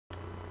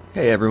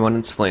Hey everyone,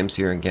 it's Flames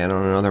here again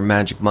on another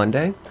Magic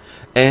Monday,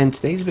 and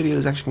today's video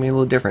is actually going to be a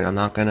little different. I'm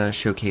not going to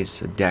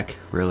showcase a deck,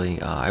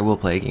 really. I will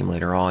play a game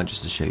later on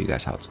just to show you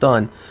guys how it's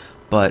done,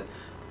 but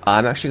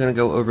I'm actually going to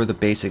go over the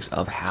basics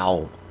of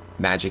how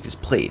Magic is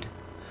played.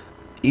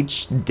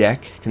 Each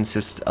deck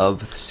consists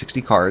of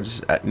 60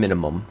 cards at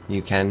minimum.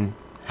 You can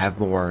have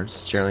more,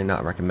 it's generally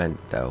not recommended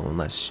though,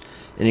 unless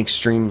in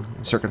extreme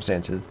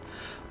circumstances.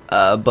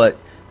 But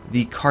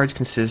the cards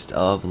consist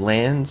of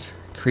lands,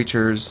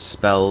 creatures,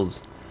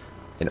 spells,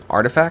 and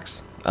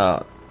artifacts.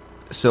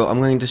 So I'm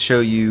going to show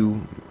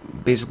you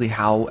basically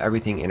how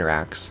everything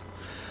interacts.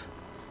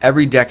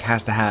 Every deck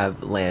has to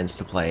have lands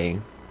to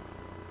play,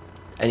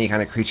 any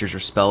kind of creatures or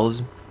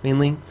spells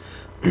mainly.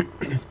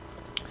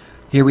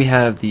 Here we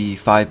have the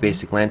 5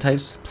 basic land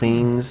types: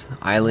 plains,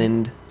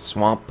 island,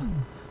 swamp,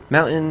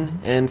 mountain,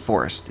 and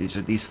forest.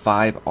 These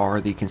 5 are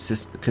the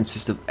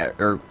consist of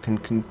or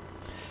can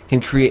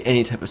create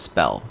any type of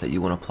spell that you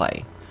want to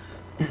play.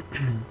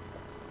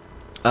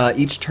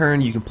 Each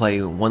turn you can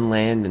play one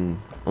land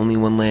and only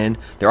one land.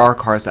 There are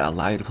cards that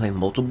allow you to play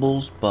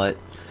multiples, but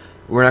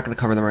we're not going to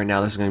cover them right now.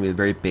 This is going to be a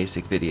very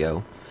basic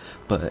video.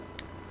 But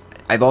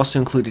I've also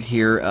included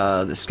here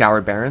the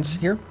Scoured Barrens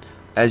here.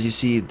 As you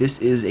see, this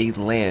is a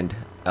land,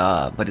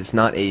 but it's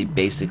not a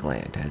basic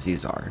land as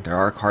these are. There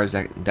are cards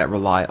that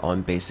rely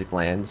on basic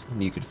lands.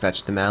 You could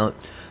fetch them out,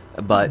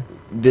 but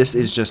this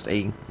is just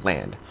a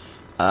land.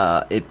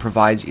 It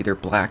provides either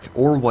black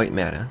or white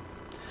mana.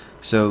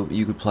 So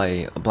you could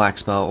play a black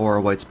spell or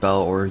a white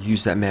spell, or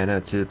use that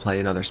mana to play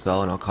another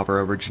spell, and I'll cover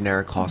over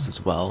generic costs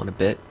as well in a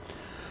bit.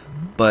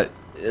 But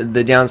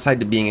the downside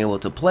to being able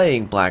to play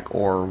black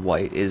or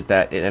white is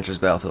that it enters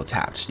battlefield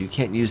tapped, so you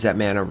can't use that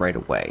mana right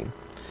away.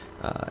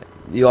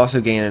 You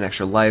also gain an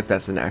extra life.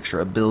 That's an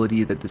extra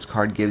ability that this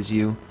card gives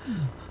you.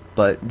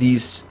 But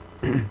these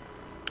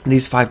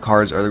 5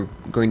 cards are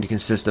going to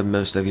consist of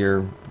most of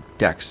your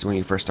decks when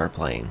you first start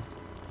playing.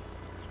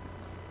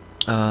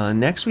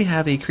 Next we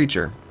have a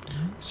creature.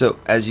 So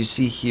as you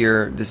see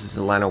here, this is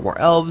the Land of War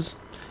Elves,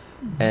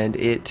 and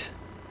it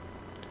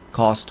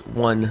costs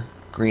 1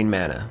 green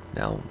mana.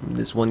 Now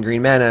this 1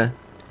 green mana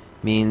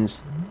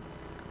means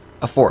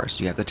a forest.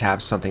 You have to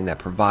tap something that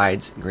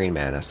provides green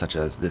mana, such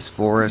as this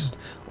forest,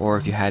 or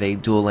if you had a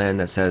dual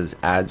land that says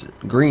adds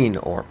green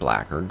or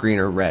black, or green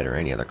or red, or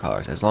any other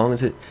colors. As long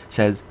as it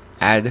says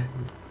add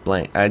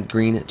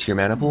green to your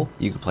mana pool,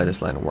 you can play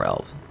this Land of War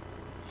Elves.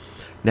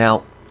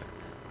 Now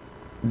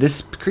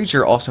this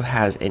creature also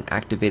has an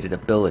activated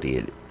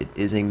ability. It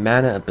is a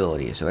mana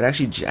ability, so it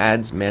actually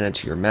adds mana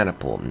to your mana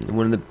pool. And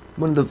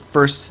one of the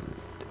first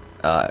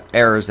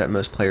errors that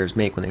most players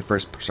make when they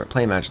first start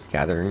playing Magic the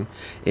Gathering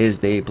is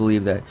they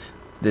believe that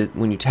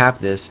when you tap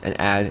this and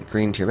add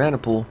green to your mana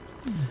pool,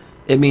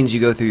 it means you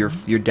go through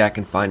your deck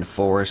and find a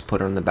forest,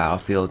 put it on the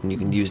battlefield, and you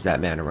can use that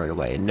mana right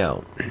away. And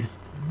no.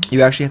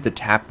 You actually have to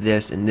tap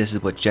this, and this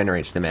is what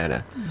generates the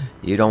mana.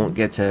 You don't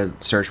get to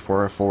search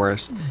for a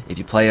forest. If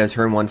you play a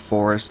turn 1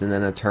 forest and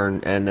then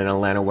a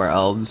Land of War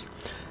Elves,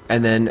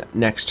 and then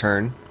next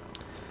turn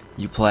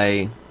you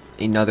play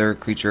another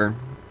creature,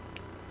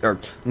 or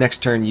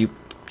next turn you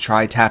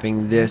try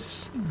tapping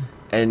this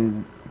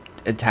and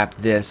tap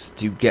this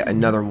to get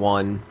another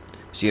one,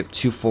 so you have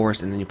 2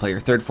 forests, and then you play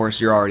your 3rd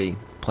forest, you're already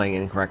playing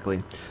it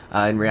incorrectly.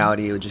 In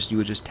reality, you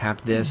would just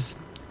tap this,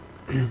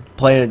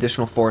 play an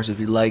additional forest if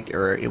you like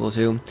or are able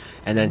to,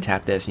 and then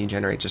tap this, and you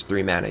generate just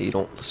 3 mana. You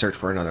don't search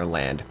for another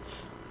land.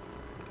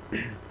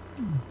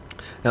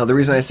 Now the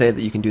reason I say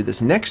that you can do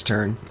this next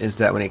turn is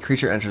that when a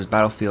creature enters the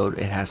battlefield,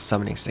 it has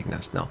Summoning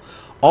Sickness. Now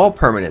all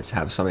permanents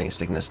have Summoning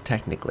Sickness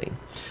technically.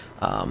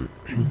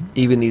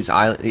 Even these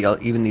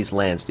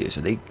lands do.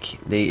 So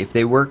if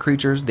they were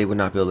creatures, they would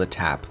not be able to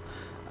tap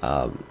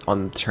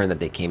on the turn that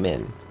they came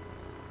in.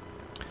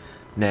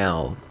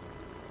 Now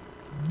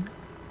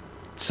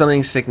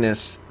Summoning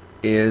Sickness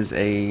is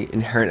a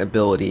inherent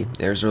ability.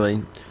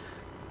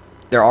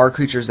 There are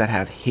creatures that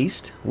have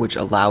haste, which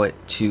allow it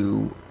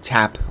to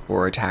tap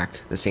or attack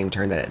the same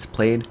turn that it's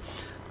played,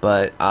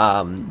 but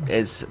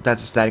that's a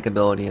static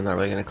ability. I'm not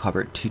really going to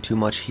cover it too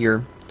much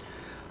here.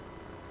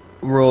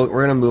 We're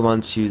going to move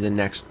on to the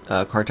next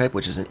card type,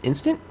 which is an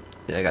instant.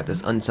 I got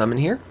this Unsummon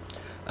here.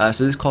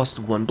 So this costs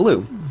 1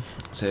 blue.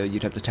 So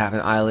you'd have to tap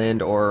an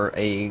island or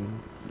a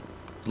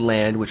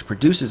land which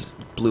produces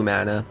blue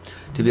mana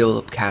to be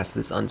able to cast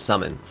this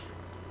Unsummon.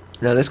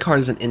 Now this card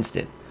is an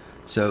instant,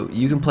 so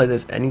you can play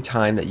this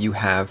anytime that you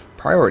have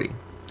priority.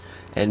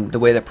 And the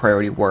way that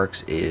priority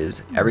works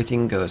is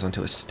everything goes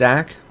onto a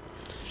stack,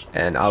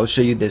 and I'll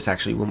show you this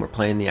actually when we're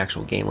playing the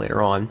actual game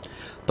later on,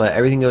 but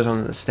everything goes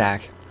onto the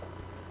stack,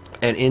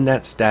 and in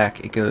that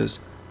stack it goes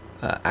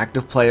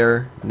active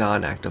player,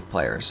 non-active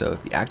player. So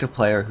if the active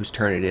player whose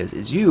turn it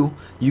is you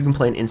can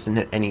play an instant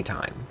at any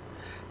time.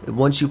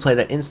 Once you play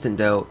that instant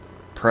though,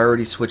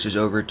 priority switches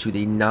over to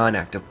the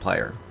non-active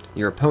player,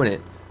 your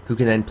opponent, who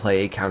can then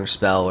play a counter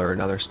spell or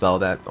another spell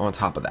that on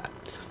top of that.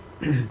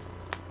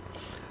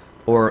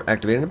 Or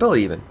activate an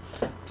ability even.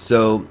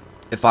 So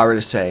if I were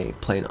to say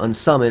play an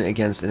Unsummon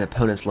against an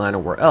opponent's Land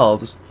of War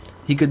Elves,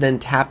 he could then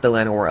tap the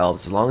Land of War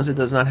Elves as long as it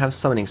does not have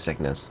Summoning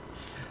Sickness,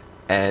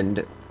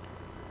 and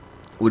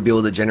would be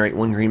able to generate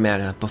 1 green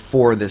mana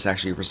before this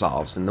actually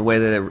resolves. And the way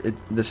that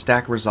the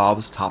stack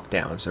resolves top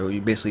down, so you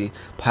basically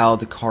pile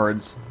the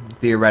cards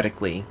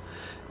theoretically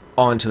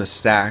onto a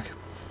stack,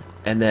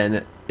 and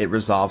then it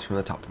resolves from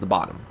the top to the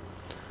bottom.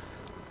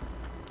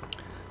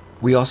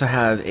 We also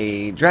have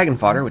a Dragon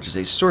Fodder, which is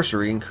a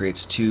sorcery and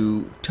creates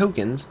 2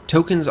 tokens.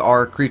 Tokens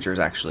are creatures,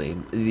 actually.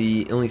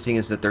 The only thing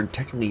is that they're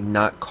technically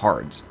not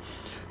cards.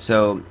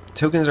 So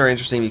tokens are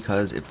interesting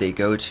because if they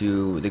go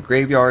to the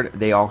graveyard,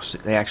 they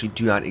actually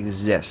do not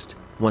exist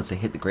once they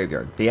hit the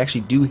graveyard. They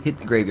actually do hit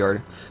the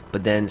graveyard,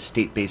 but then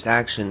state-based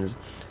actions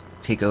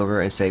take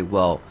over and say,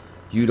 well,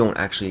 you don't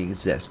actually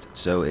exist.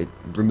 So it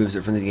removes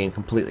it from the game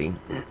completely.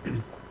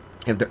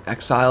 If they're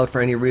exiled for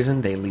any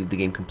reason, they leave the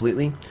game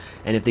completely.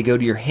 And if they go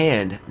to your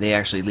hand, they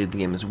actually leave the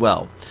game as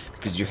well,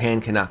 because your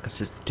hand cannot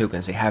consist of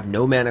tokens. They have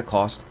no mana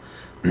cost,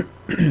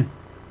 and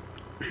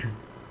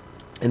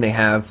they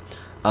have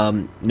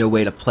no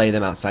way to play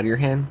them outside of your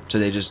hand, so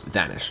they just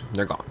vanish.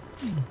 They're gone.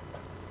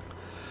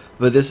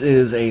 But this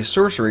is a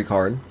sorcery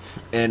card,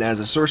 and as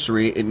a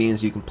sorcery, it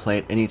means you can play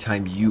it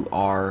anytime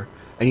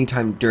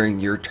during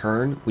your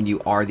turn when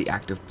you are the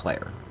active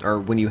player, or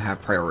when you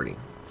have priority.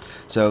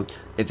 So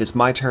if it's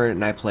my turn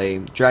and I play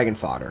Dragon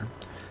Fodder,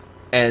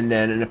 and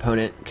then an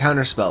opponent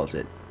counterspells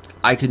it,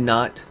 I could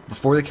not,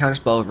 before the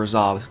counterspell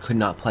resolves, could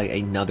not play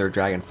another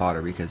Dragon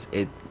Fodder because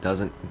it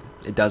doesn't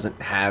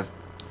have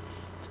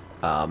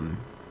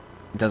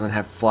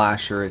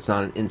flash, or it's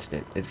not an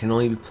instant. It can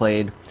only be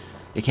played.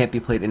 It can't be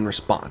played in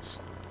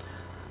response.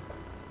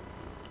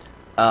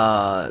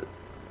 Now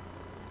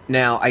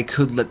I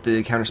could let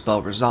the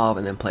counterspell resolve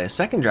and then play a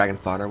second Dragon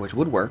Fodder, which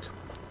would work.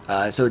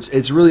 So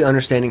it's really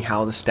understanding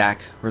how the stack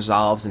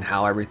resolves and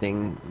how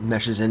everything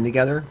meshes in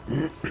together.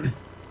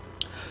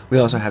 We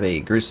also have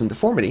a Gruesome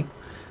Deformity,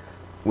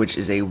 which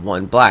is a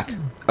 1 black.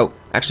 Oh,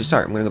 actually,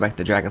 sorry, I'm going to go back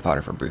to Dragon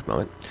Fodder for a brief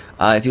moment.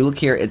 If you look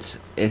here, it's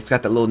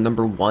got that little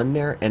number 1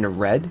 there and a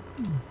red.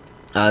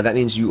 That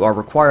means you are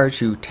required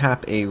to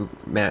tap a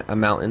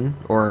mountain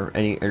or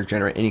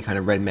generate any kind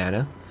of red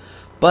mana.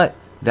 But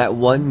that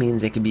 1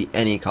 means it could be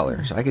any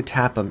color. So I could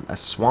tap a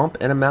swamp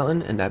and a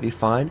mountain, and that'd be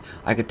fine.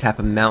 I could tap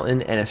a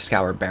mountain and a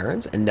Scoured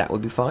Barrens, and that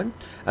would be fine.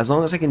 As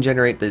long as I can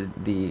generate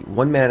the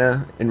 1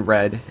 mana in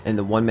red and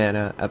the 1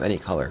 mana of any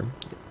color,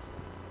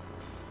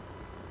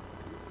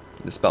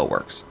 the spell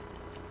works.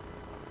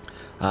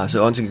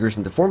 So onto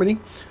Gruesome Deformity.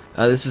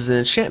 This is an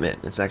enchantment.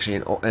 It's actually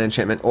an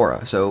enchantment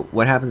aura. So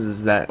what happens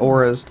is that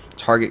auras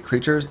target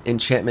creatures.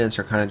 Enchantments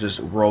are kind of just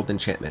world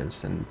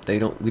enchantments, and we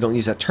don't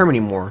use that term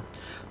anymore.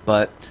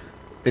 But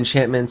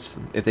enchantments,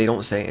 if they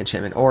don't say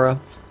enchantment aura,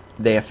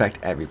 they affect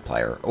every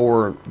player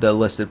or the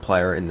listed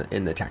player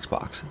in the text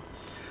box.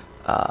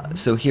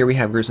 So here we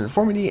have Gruesome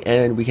Deformity,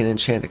 and we can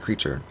enchant a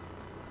creature.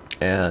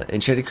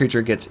 Enchanted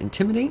creature gets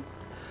Intimidate,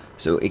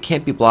 so it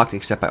can't be blocked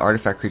except by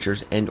artifact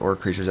creatures and or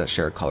creatures that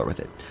share a color with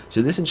it.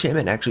 So this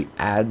enchantment actually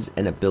adds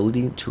an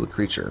ability to a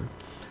creature.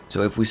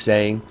 So if we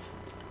say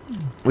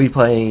we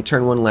play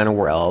turn 1 Land of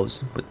War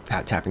Elves with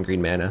tapping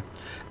green mana,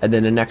 and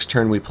then the next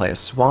turn we play a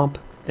swamp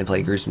and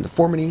play Gruesome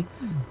Deformity,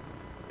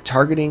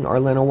 targeting our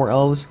Land of War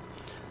Elves,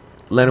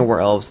 Land of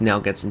War Elves now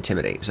gets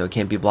Intimidate, so it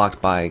can't be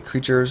blocked by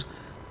creatures,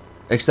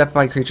 except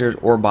by creatures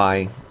or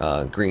by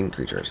green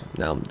creatures.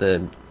 Now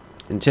the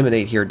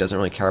Intimidate here doesn't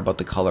really care about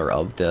the color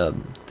of the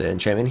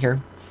enchantment here,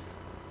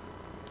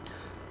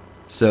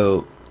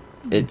 so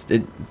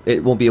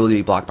it won't be able to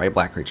be blocked by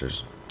black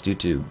creatures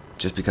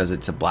just because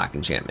it's a black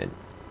enchantment.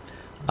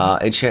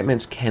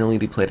 Enchantments can only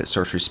be played at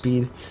sorcery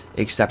speed,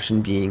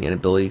 exception being an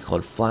ability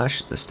called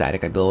Flash, the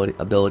static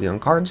ability on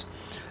cards,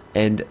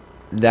 and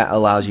that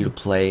allows you to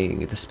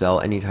play the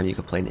spell anytime you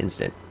can play an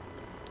instant.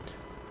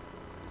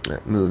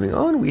 Alright, moving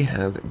on, we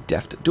have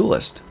Deft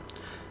Duelist.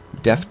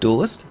 Deft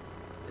Duelist,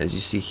 as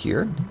you see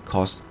here,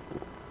 costs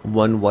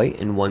 1 white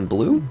and 1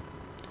 blue,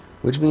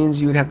 which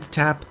means you would have to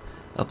tap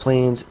a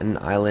plains and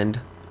an island,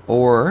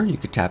 or you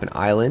could tap an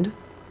island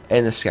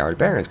and the Scoured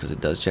Barrens because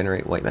it does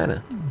generate white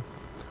mana.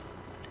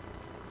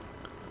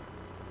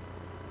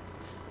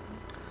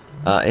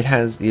 It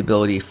has the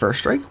ability First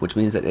Strike, which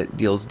means that it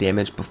deals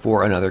damage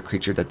before another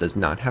creature that does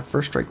not have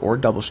First Strike or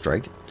Double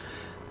Strike.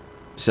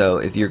 So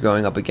if you're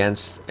going up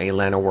against a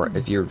Land of War,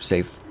 if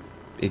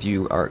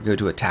you go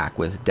to attack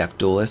with Deft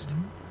Duelist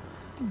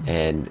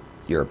and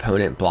your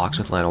opponent blocks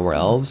with Land of War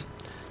Elves,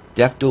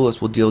 Deft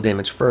Duelist will deal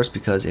damage first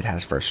because it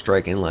has First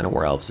Strike, and Land of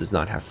War Elves does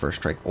not have First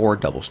Strike or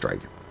Double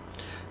Strike.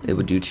 It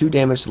would do 2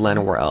 damage to Land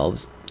of War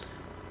Elves.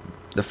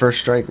 The First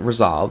Strike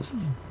resolves.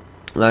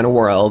 Land of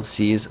War Elves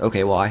sees,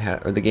 okay, well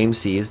the game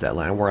sees that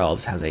Land of War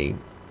Elves has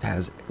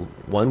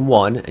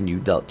 1/1, and you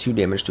dealt 2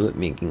 damage to it,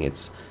 making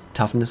its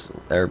toughness,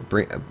 or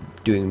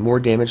doing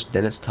more damage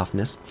than its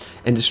toughness,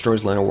 and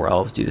destroys Land of War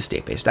Elves due to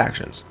state-based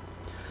actions.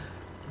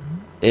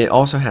 It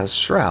also has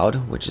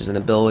Shroud, which is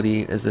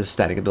a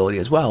static ability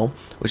as well,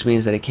 which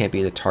means that it can't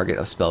be the target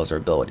of spells or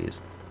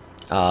abilities.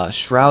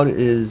 Shroud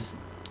is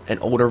an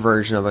older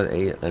version of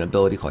an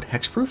ability called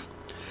Hexproof.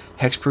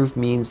 Hexproof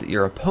means that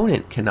your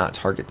opponent cannot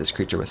target this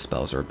creature with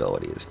spells or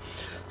abilities.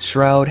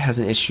 Shroud has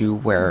an issue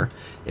where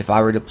if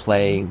I were to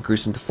play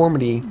Gruesome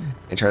Deformity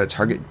and try to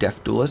target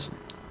Deaf Duelist,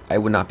 I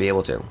would not be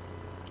able to.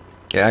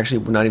 It actually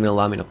would not even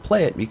allow me to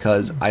play it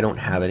because I don't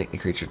have a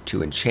creature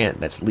to enchant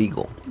that's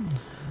legal.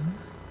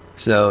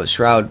 So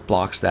Shroud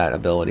blocks that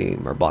ability,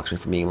 or blocks me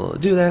from being able to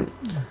do that.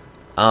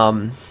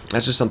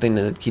 That's just something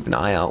to keep an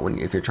eye out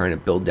if you're trying to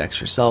build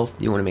decks yourself.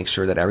 You want to make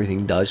sure that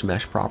everything does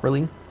mesh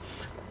properly.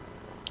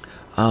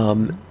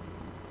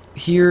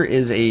 Here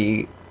is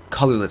a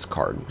colorless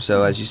card.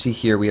 So as you see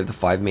here, we have the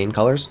 5 main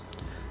colors.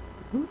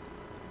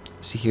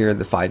 See here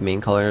the 5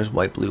 main colors: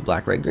 white, blue,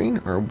 black, red, green,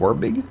 or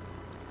Warbig.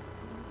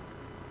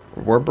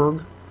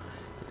 Warburg.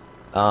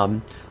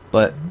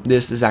 But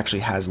this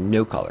actually has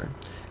no color,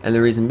 and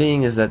the reason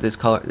being is that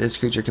this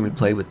creature can be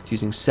played with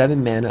using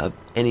 7 mana of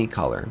any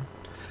color.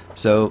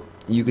 So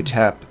you could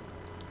tap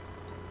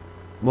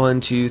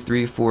 1, 2,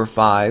 3, 4,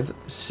 5,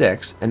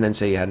 6, and then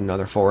say you had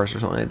another forest or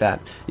something like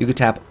that. You could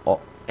tap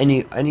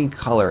any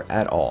color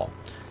at all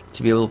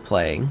to be able to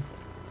play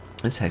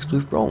this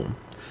Hexproof Golem.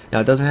 Now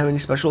it doesn't have any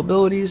special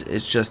abilities.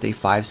 It's just a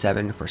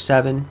 5/7 for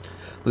 7.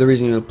 But the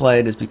reason you would play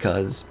it is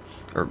because,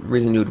 or the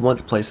reason you would want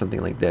to play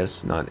something like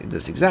this, not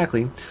this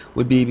exactly,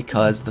 would be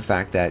because of the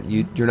fact that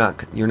you're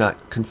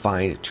not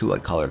confined to a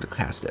color to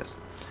cast this.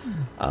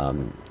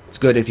 It's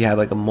good if you have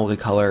like a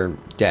multicolor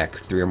deck,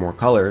 3 or more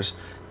colors,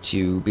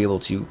 to be able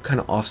to kind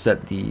of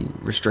offset the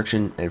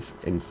restriction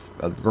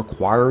of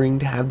requiring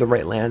to have the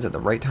right lands at the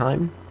right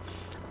time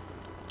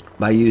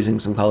by using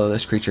some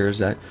colorless creatures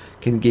that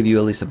can give you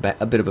at least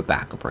a bit of a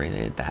backup or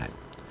anything like that.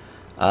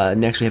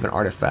 Next we have an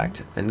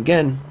artifact, and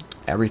again,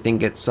 everything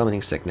gets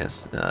Summoning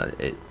Sickness.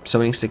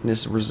 Summoning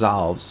Sickness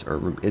resolves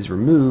or is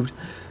removed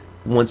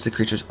once the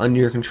creature's under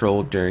your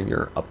control during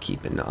your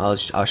upkeep, and I'll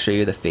show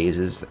you the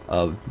phases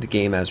of the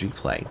game as we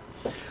play.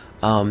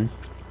 But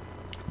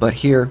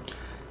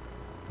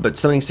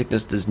Summoning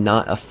Sickness does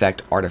not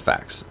affect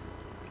artifacts.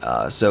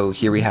 So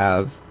here we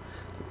have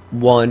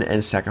 1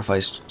 and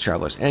sacrifice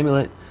Traveler's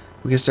Amulet.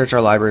 We can search our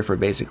library for a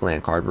basic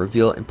land card,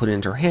 reveal it, and put it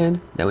into our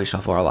hand. Then we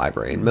shuffle our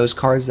library. And most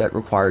cards that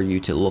require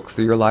you to look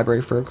through your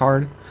library for a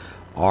card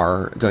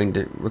are going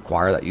to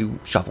require that you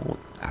shuffle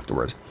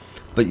afterwards.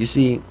 But you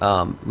see,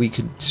 we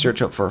could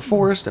search up for a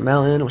forest, a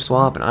mountain, a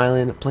swamp, an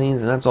island, a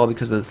plains, and that's all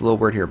because of this little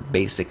word here,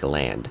 basic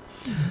land.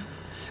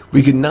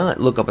 We could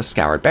not look up a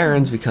Scoured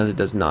Barrens because it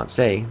does not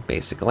say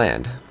basic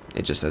land.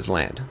 It just says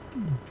land.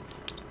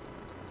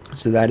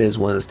 So that is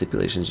one of the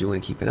stipulations you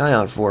want to keep an eye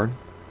out for.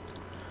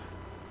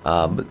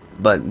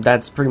 But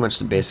that's pretty much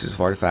the basics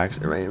of artifacts.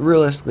 Right?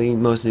 Realistically,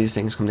 most of these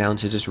things come down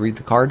to just read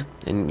the card,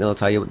 and it'll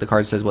tell you what the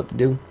card says what to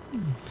do.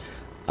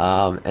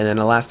 And then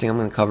the last thing I'm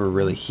going to cover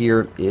really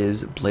here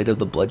is Blade of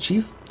the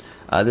Bloodchief.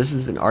 This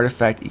is an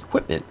artifact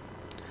equipment.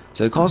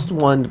 So it costs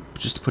 1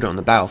 just to put it on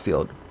the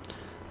battlefield.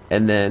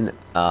 And then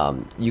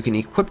you can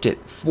equip it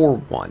for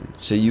 1.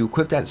 So you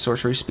equip that at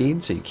sorcery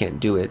speed, so you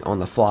can't do it on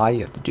the fly.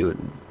 You have to do it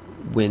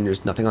when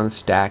there's nothing on the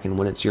stack and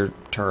when it's your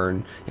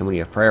turn and when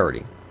you have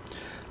priority.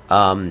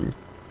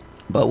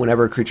 But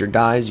whenever a creature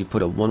dies, you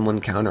put a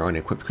 1/1 counter on an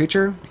equipped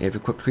creature. If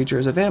equipped creature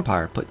is a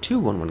vampire, put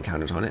 2 1/1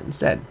 counters on it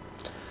instead.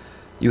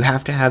 You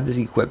have to have this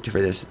equipped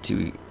for this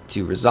to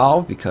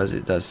resolve, because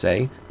it does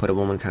say put a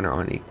 1/1 counter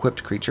on an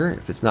equipped creature.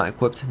 If it's not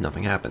equipped,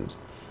 nothing happens.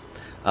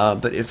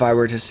 But if I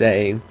were to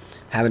say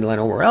have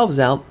Llanowar War Elves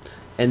out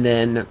and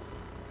then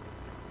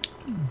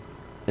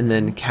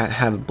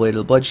have a Blade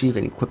of the Bloodchief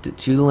and equipped it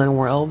to the Llanowar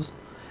War Elves,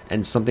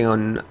 and something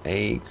on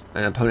an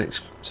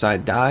opponent's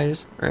side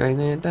dies or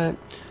anything like that,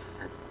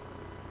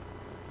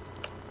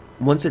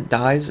 once it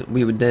dies,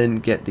 we would then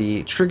get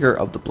the trigger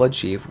of the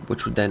Bloodchief,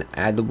 which would then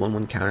add the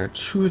 1/1 counter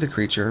to the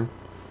creature.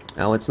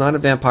 Now, it's not a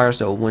vampire,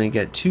 so it wouldn't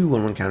get 2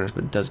 1/1 counters,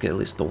 but it does get at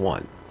least the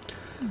 1.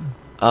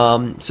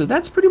 So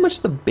that's pretty much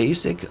the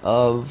basic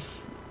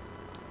of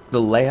the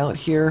layout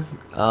here.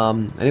 I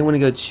didn't want to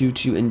go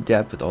too in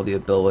depth with all the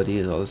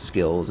abilities, all the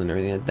skills, and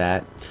everything like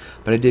that,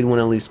 but I did want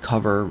to at least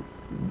cover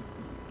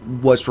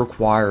what's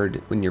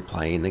required when you're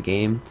playing the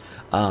game.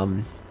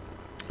 I'm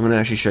going to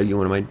actually show you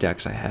one of my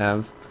decks I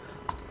have.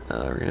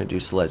 We're going to do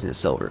Selesnya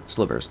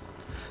Slivers.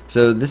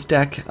 So this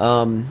deck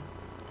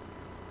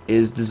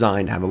is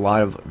designed to have a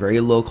lot of very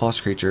low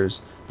cost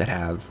creatures that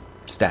have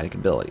static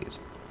abilities.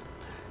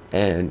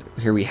 And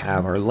here we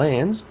have our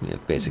lands. We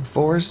have basic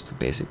forest,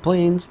 basic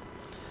plains,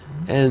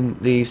 and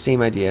the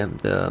same idea.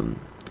 The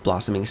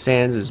Blossoming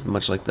Sands is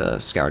much like the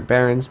Scoured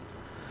Barrens,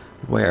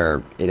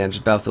 where it enters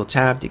battlefield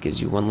tapped, it gives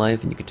you 1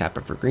 life, and you can tap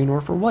it for green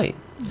or for white.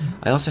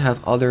 I also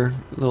have other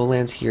little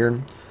lands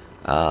here.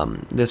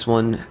 This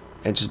one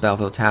enters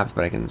battlefield tapped,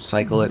 but I can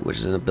cycle it, which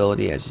is an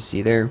ability, as you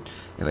see there.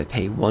 If I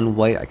pay 1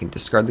 white, I can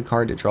discard the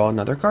card to draw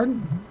another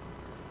card.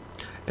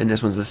 And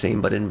this one's the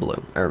same, but in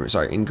blue, or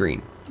sorry, in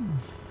green.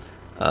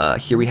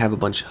 Here we have a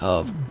bunch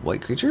of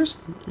white creatures.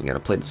 We got a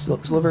Plated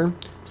Sliver,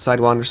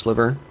 Sidewander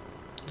Sliver,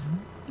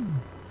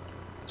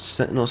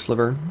 Sentinel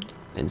Sliver,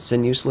 and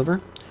Sinew Sliver.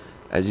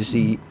 As you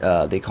see,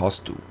 they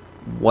cost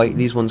white.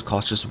 These ones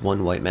cost just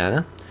 1 white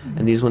mana.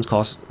 and these ones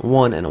cost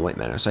 1 and a white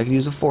mana. So I could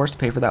use a force to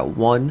pay for that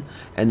 1,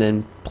 and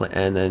then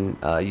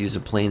use a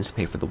plains to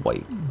pay for the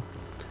white.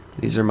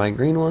 These are my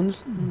green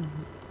ones: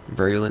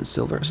 Virulent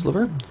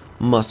Sliver,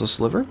 Muscle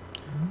Sliver,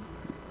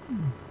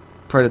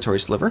 Predatory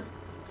Sliver,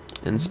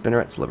 and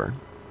Spinneret Sliver.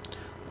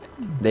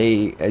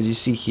 They, as you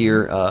see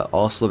here,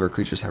 all Sliver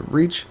creatures have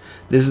reach.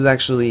 This is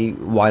actually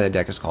why the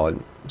deck is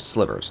called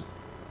Slivers.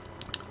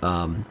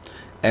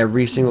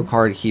 Every single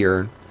card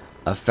here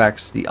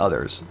affects the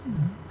others.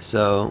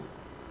 So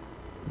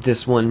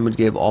this one would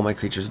give all my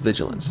creatures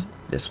vigilance.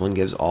 This one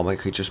gives all my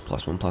creatures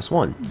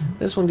 +1/+1.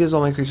 This one gives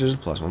all my creatures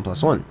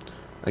 +1/+1.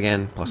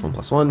 Again,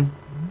 +1/+1.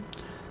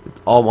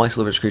 All my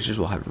Slivers creatures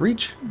will have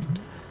reach.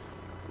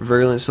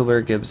 Virulent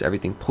Silver gives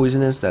everything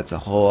poisonous. That's a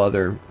whole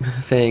other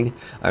thing.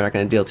 I'm not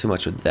going to deal too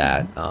much with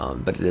that,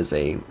 but it is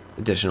a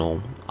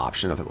additional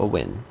option of a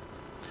win.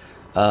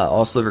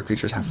 All Sliver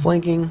creatures have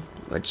flanking,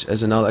 which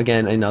is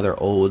another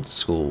old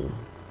school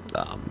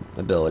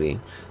ability.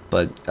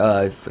 But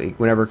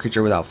whenever a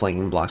creature without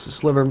flanking blocks a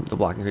Sliver, the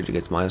blocking creature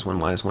gets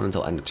 -1/-1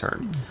 until end of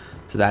turn.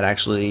 So that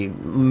actually,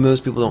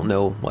 most people don't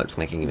know what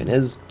flanking even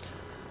is.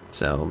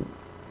 So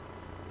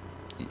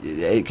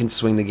it can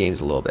swing the games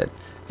a little bit.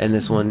 And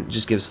this one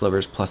just gives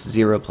Slivers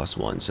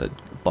 +0/+1, so it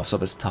buffs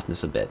up its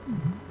toughness a bit.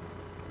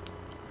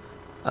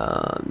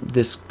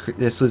 This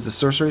was a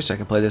sorcery, so I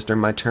can play this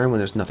during my turn when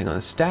there's nothing on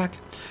the stack,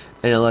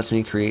 and it lets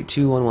me create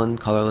 2/1/1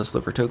 colorless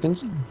Sliver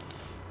tokens.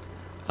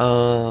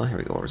 Here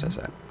we go. Where was that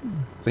at?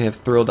 We have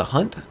Thrill the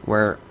Hunt,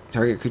 where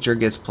target creature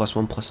gets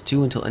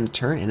 +1/+2 until end of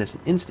turn, and it's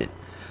an instant.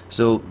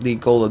 So the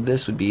goal of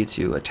this would be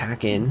to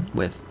attack in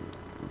with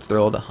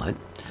Thrill the Hunt,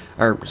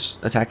 or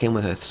attack in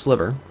with a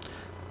Sliver.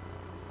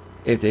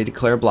 If they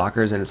declare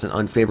blockers and it's an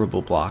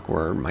unfavorable block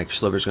where my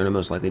Sliver is going to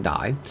most likely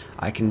die,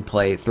 I can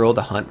play Thrill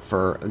the Hunt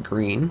for a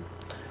green.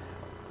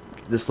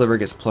 The Sliver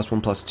gets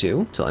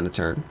 +1/+2 till end of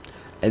turn,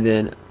 and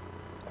then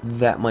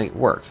that might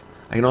work.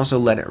 I can also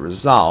let it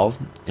resolve,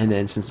 and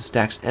then since the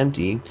stack's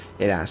empty,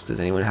 it asks, does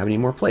anyone have any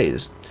more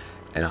plays?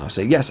 And I'll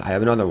say, yes, I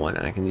have another one,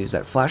 and I can use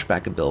that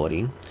flashback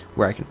ability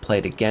where I can play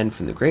it again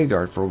from the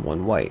graveyard for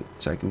 1 white.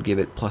 So I can give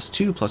it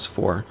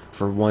 +2/+4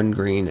 for 1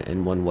 green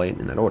and 1 white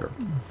in that order.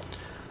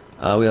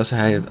 We also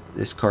have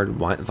this card,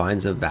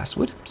 Vines of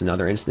Vastwood. It's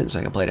another instant, so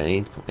I can play it at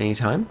any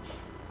time.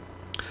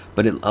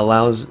 But it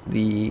allows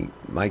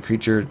my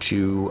creature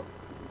to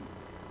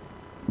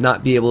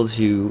not be able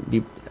to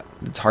be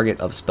the target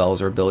of spells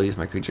or abilities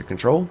my creature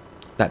control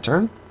that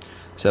turn.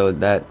 So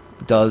that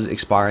does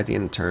expire at the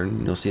end of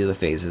turn. You'll see the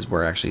phases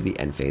where actually the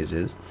end phase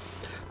is.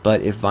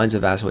 But if Vines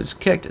of Vastwood is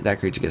kicked, that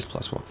creature gets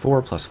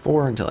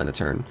 +4/+4 until end of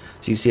turn.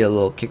 So you see a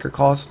little kicker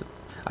cost.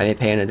 I may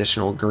pay an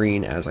additional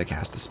green as I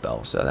cast a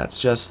spell, so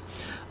that's just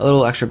a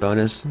little extra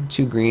bonus.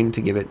 2 green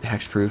to give it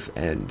hexproof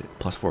and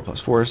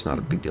 +4/+4. It's not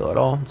a big deal at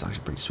all. It's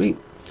actually pretty sweet.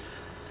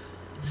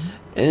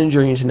 And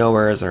Journey to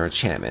Nowhere is our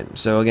enchantment.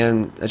 So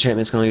again,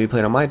 enchantment's going to be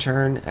played on my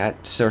turn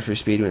at sorcery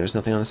speed when there's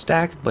nothing on the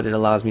stack, but it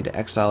allows me to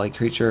exile a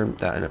creature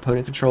that an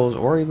opponent controls,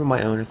 or even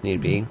my own if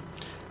need be.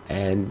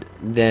 And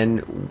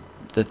then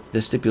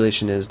the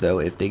stipulation is, though,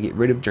 if they get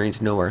rid of Journey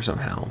to Nowhere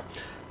somehow,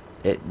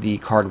 the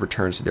card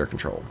returns to their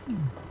control.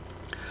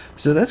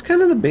 So that's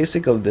kind of the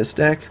basic of this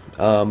deck.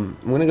 I'm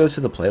going to go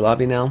to the play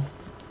lobby now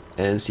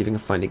and see if I can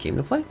find a game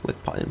to play with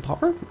in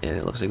Pauper. And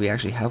it looks like we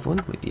actually have one.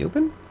 Might be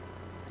open.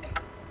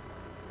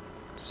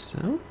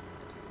 So,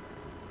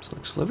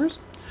 select Slivers.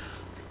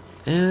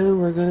 And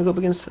we're going to go up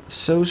against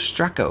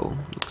Straco,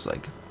 looks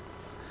like.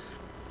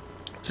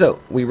 So,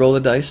 we roll the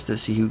dice to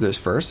see who goes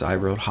first. I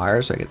rolled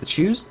higher, so I get to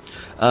choose.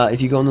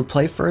 If you go into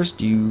play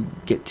first, you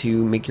get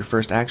to make your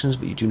first actions,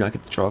 but you do not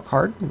get to draw a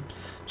card.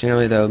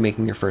 Generally, though,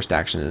 making your first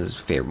action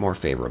is more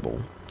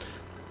favorable.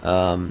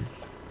 You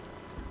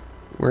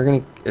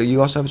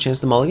also have a chance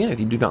to mulligan if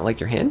you do not like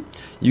your hand.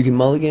 You can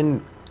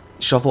mulligan,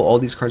 shuffle all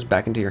these cards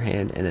back into your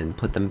hand, and then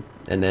put them,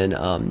 and then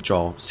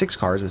draw 6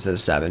 cards instead of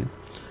 7.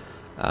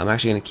 I'm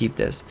actually going to keep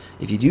this.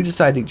 If you do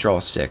decide to draw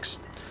 6,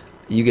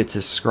 you get to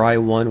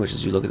scry 1, which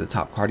is you look at the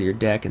top card of your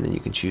deck, and then you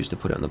can choose to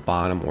put it on the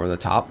bottom or the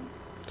top.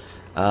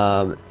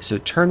 So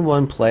turn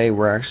 1 play,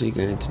 we're actually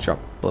going to drop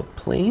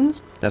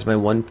plains. That's my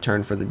 1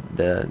 turn for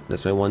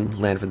that's my 1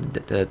 land for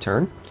the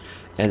turn,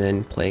 and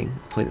then play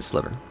the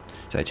Sliver.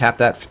 So I tap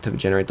that to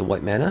generate the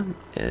white mana,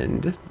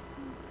 and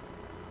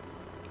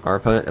our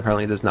opponent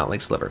apparently does not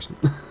like Slivers.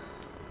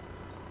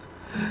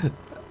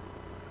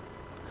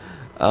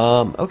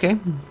 Okay,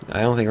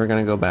 I don't think we're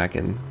gonna go back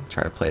and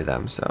try to play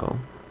them. So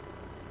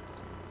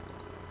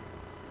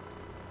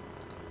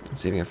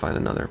let's see if we can find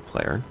another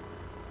player.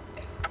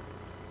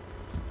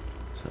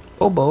 So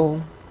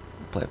Obo,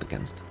 play up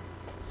against.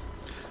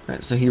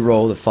 Alright, so he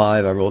rolled a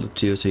 5, I rolled a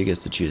 2, so he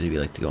gets to choose if he'd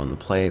like to go on the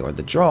play or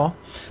the draw.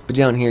 But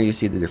down here you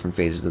see the different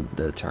phases of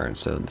the turn.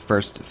 So the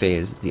first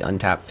phase is the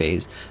untap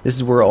phase. This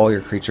is where all your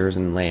creatures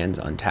and lands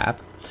untap.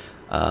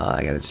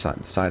 I gotta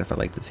decide if I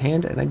like this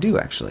hand, and I do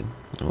actually.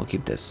 And we'll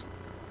keep this.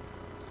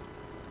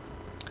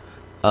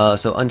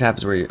 So untap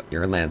is where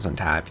your lands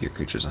untap, your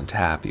creatures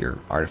untap, your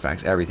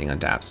artifacts, everything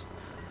untaps.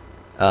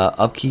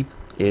 Upkeep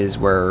is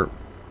where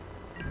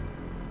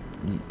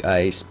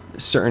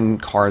certain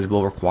cards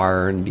will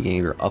require in the beginning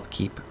of your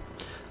upkeep.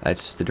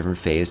 It's just a different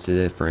phase to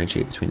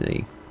differentiate between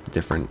the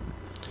different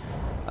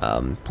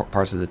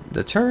parts of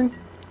the turn.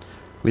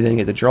 We then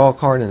get the draw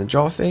card in the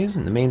draw phase,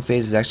 and the main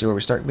phase is actually where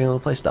we start being able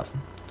to play stuff.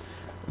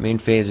 The main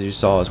phase, as you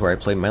saw, is where I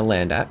played my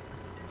land at.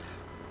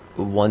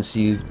 Once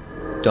you've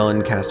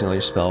done casting all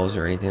your spells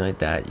or anything like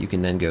that, you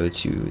can then go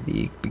to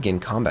the begin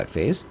combat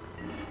phase.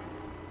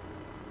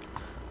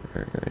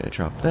 We're going to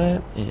drop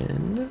that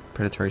and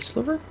Predatory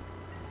Sliver.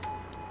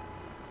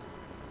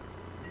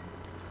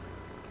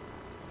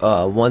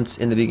 Once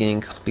in the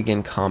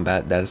begin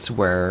combat, that's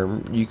where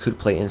you could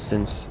play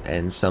instants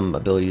and some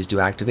abilities do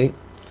activate.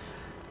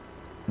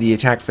 The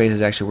attack phase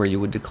is actually where you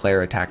would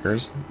declare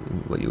attackers,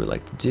 what you would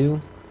like to do.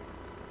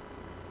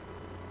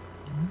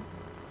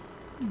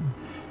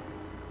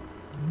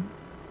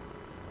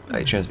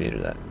 I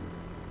transmuted that.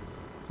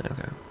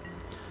 Okay.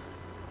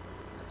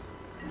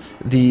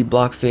 The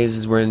block phase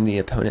is when the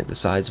opponent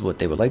decides what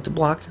they would like to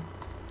block.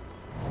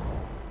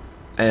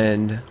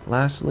 And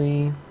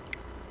lastly,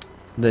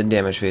 the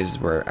damage phase is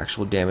where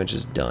actual damage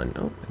is done.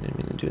 Oh, I didn't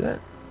mean to do that.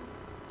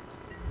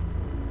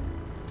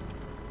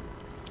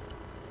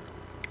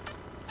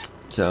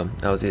 So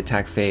that was the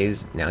attack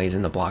phase. Now he's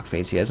in the block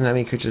phase. He doesn't have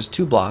any creatures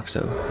to block,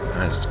 so he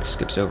kind of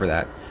skips over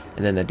that.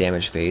 And then the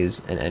damage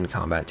phase and end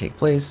combat take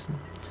place,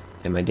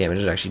 and my damage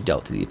is actually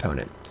dealt to the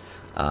opponent.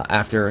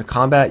 After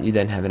combat, you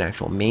then have an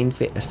actual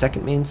a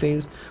second main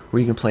phase where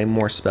you can play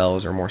more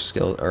spells or more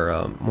skill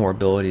or more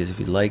abilities if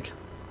you'd like.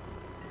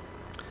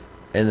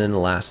 And then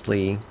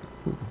lastly,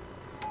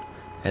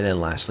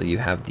 you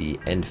have the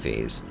end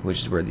phase, which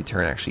is where the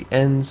turn actually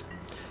ends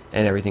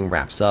and everything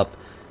wraps up.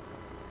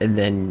 And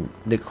then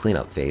the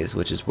cleanup phase,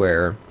 which is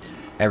where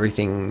every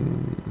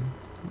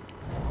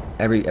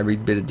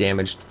bit of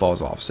damage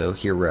falls off. So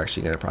here we're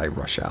actually going to probably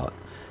rush out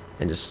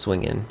and just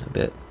swing in a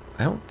bit.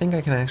 I don't think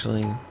I can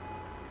actually,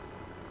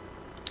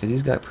 because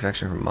he's got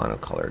protection from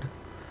monocolored.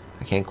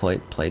 I can't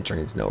quite play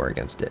Journey to Nowhere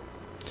against it.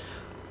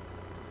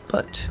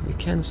 But we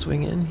can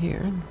swing in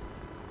here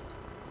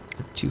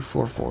with 2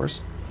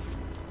 4/4s.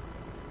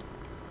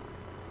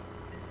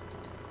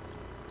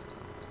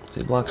 So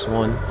he blocks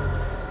 1.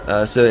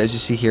 So as you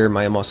see here,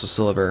 my Muscle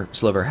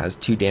Sliver has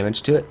 2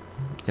 damage to it.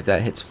 If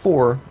that hits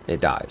 4,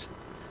 it dies.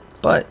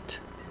 But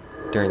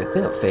during the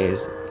cleanup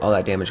phase, all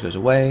that damage goes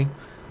away.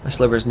 My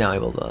Sliver is now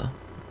able to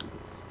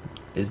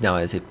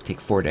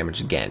take 4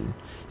 damage again.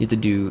 You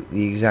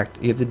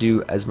have to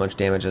do as much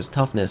damage as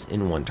toughness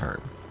in 1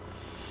 turn.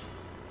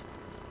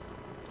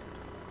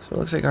 So it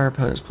looks like our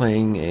opponent's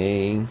playing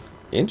a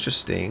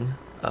interesting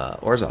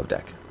Orzhov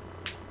deck.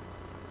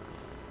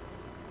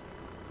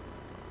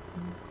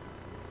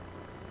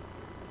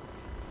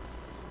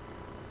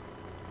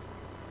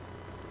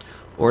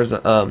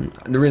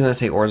 The reason I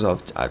say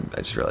Orzhov, I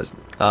just realized,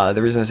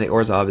 the reason I say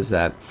Orzhov is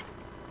that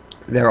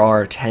there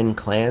are 10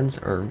 clans,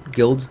 or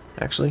guilds,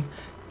 actually,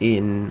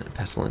 in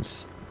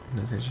Pestilence.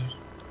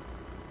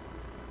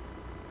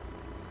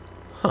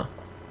 Huh.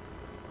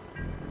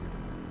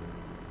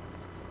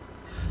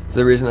 So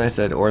the reason I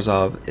said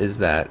Orzhov is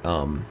that,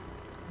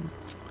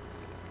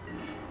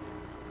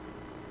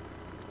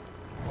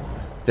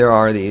 there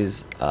are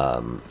these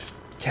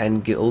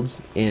 10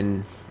 guilds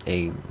in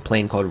a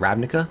plane called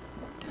Ravnica.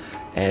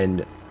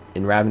 And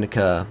in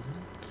Ravnica,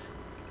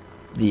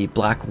 the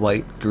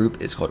black-white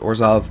group is called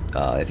Orzhov.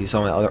 If you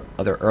saw my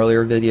other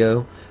earlier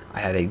video,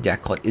 I had a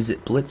deck called Is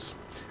It Blitz.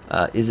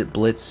 Is It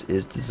Blitz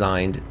is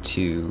designed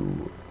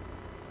to...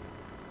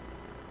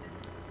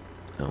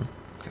 Oh,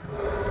 okay.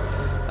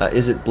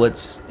 Is It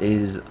Blitz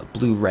is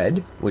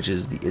blue-red, which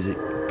is the Is It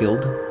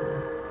guild.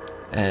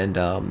 And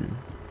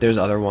there's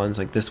other ones,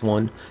 like this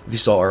one, if you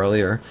saw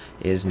earlier,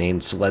 is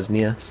named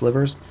Selesnya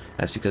Slivers.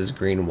 That's because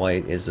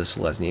green-white is the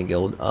Selesnya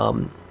guild.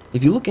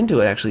 If you look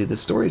into it, actually, the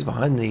stories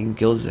behind the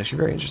guilds is actually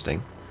very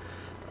interesting.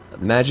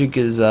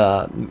 Magic's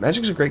a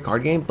great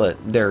card game, but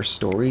their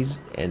stories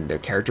and their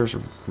characters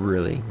are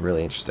really,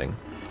 really interesting.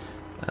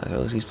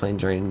 So he's playing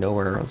Journey to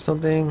Nowhere on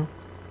something.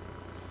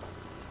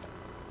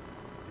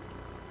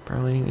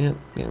 Probably, yep,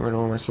 getting rid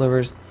of all my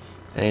slivers.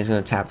 And he's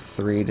going to tap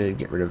 3 to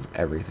get rid of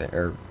everything,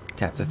 or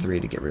tap the 3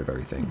 to get rid of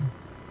everything.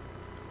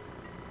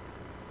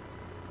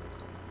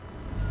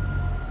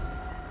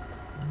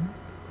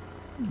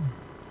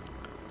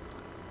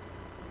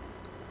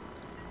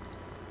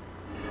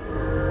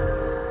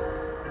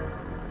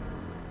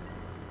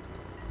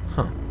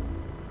 Huh.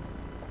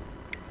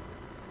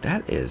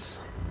 That is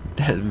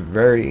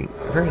very,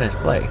 very nice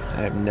play.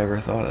 I have never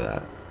thought of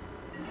that.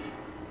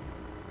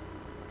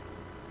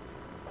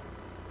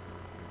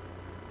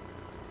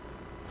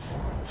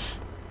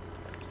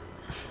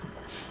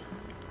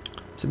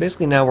 So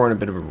basically now we're on a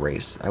bit of a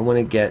race. I want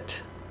to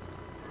get...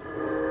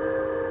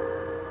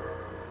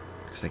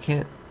 Because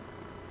I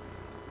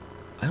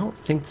don't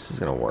think this is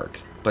going to work.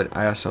 But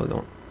I also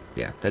don't...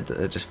 Yeah, that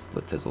just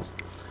fizzles.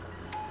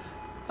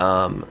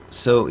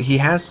 So he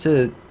has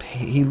to...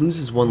 He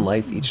loses 1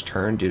 life each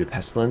turn due to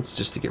Pestilence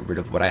just to get rid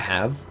of what I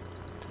have.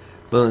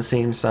 But on the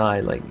same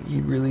side, like, he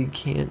really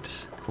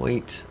can't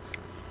quite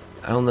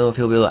I don't know if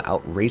he'll be able to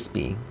outrace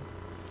me.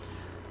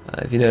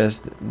 If you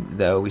notice,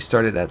 though, we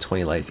started at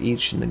 20 life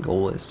each, and the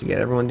goal is to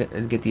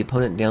get the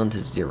opponent down to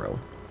 0.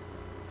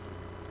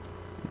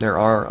 There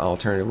are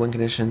alternative win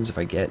conditions. If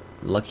I get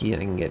lucky, I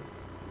can get...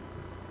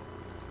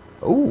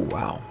 Oh,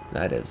 wow.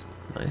 That is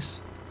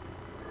nice.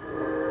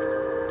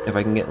 If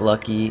I can get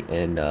lucky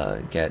and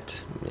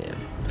get... Yeah,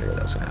 I figured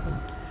that was going to happen.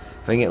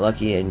 If I can get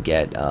lucky and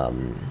get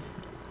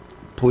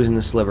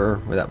Poisonous Sliver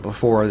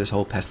before this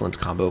whole Pestilence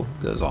combo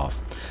goes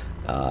off,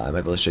 I might be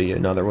able to show you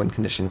another win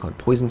condition called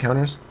Poison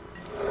Counters.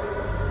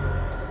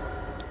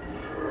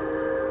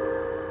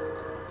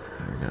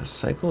 We're going to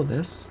cycle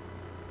this.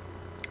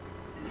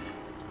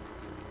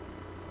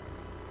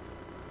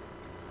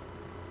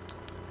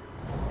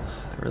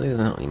 It really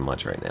doesn't help me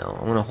much right now.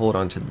 I want to hold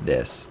on to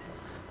this.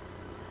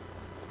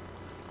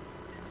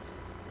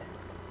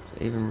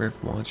 Even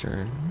Rift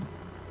Watcher.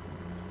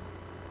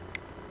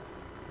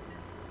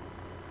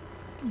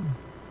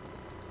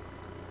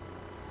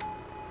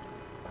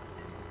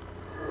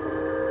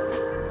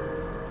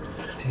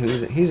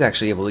 He's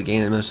actually able to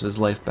gain most of his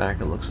life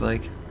back, it looks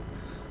like.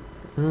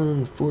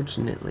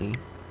 Unfortunately.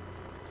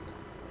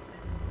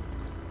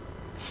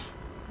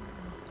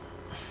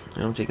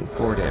 I'm taking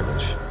 4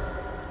 damage.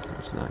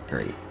 That's not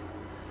great.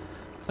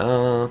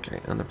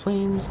 Okay, on the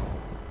planes.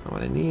 Not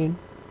what I need.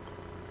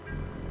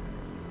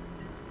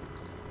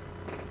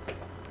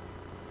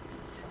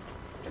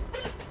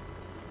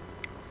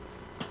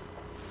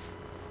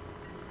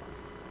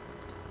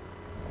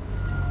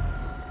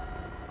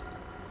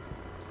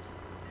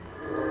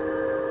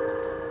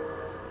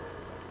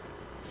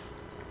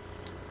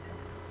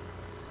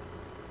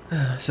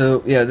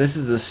 So yeah, this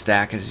is the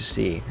stack as you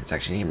see. It's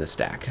actually named the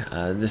stack.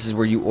 This is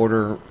where you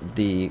order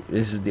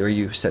where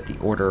you set the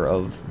order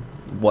of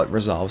what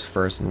resolves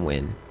first and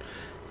when.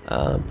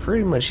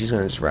 Pretty much he's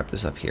going to just wrap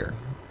this up here.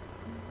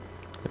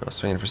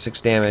 Swinging for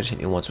 6 damage, hit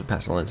me once with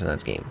Pestilence, and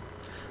that's game.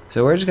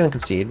 So we're just going to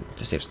concede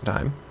to save some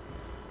time.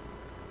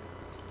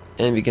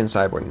 And begin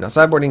sideboarding. Now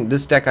sideboarding,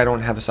 this deck I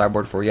don't have a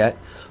sideboard for yet,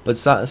 but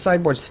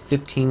sideboard's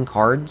 15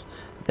 cards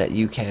that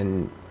you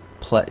can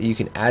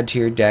add to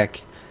your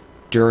deck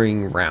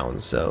during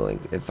rounds. So like,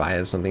 if I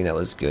had something that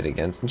was good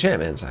against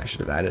enchantments, I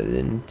should have added it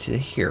into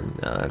here.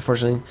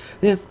 Unfortunately,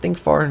 I didn't think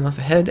far enough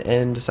ahead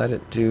and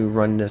decided to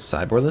run this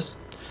sideboard list.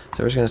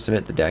 So we're just going to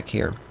submit the deck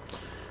here.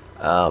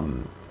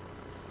 And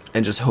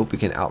just hope we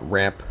can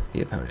out-ramp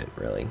the opponent,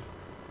 really.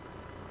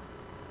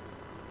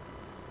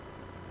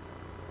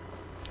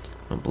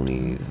 I don't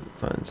believe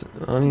Vines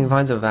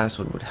of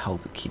Vastwood would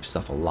help keep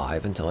stuff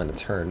alive until end of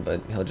turn,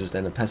 but he'll just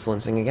end up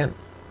Pestilencing again.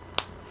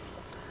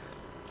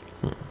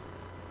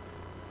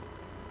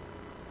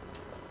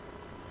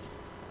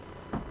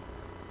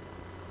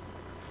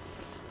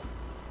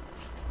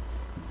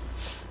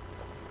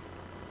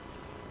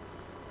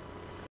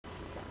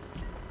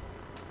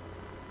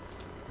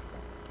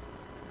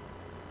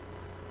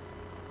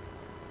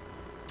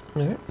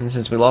 Alright, and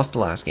since we lost the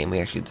last game, we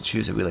actually have to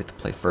choose if we like to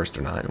play first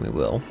or not, and we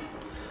will.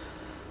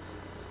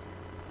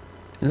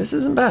 And this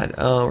isn't bad.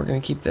 We're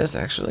going to keep this,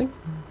 actually.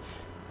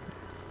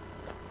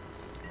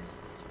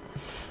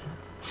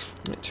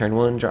 Turn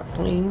 1, drop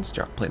planes,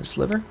 drop Plate of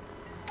Sliver.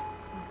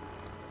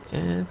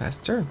 And pass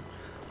the turn.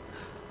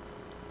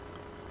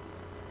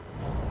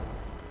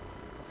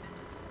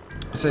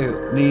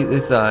 So,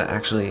 this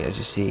actually, as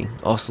you see,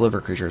 all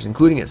Sliver creatures,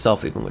 including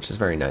itself even, which is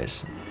very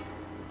nice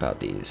about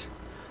these.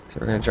 So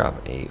we're going to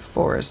drop a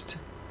Forest,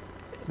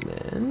 and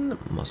then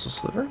Muscle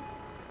Sliver.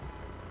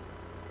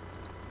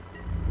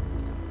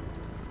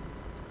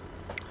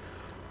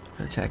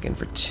 Attack in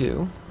for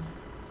 2.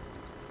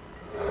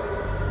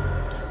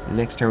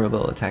 Next turn we'll be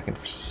able to attack in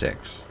for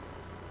 6.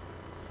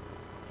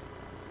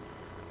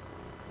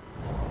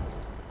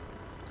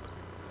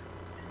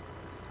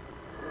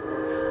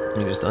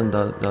 He just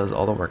undoes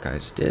all the work I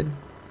just did.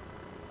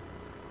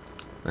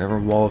 Whenever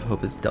Wall of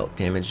Hope is dealt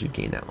damage, you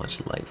gain that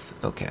much life.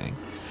 Okay.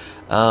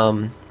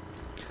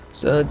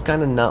 So it's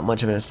kind of not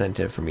much of an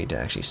incentive for me to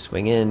actually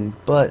swing in,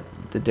 but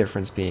the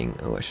difference being...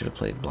 Oh, I should have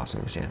played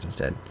Blossoming Sands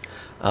instead.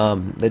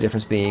 The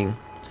difference being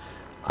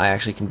I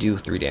actually can do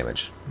 3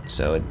 damage.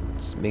 So it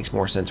makes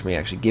more sense for me to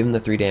actually give him the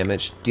 3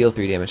 damage, deal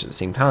 3 damage at the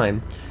same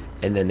time,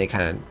 and then they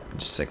kind of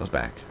just cycles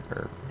back.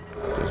 Or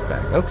goes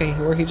back. Okay,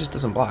 or he just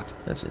doesn't block.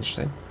 That's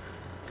interesting.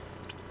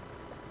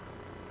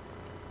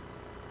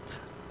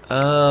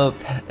 Oh,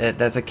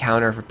 that's a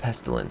counter for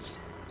Pestilence.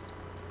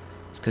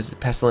 It's because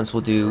Pestilence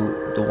will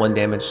do the 1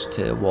 damage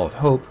to Wall of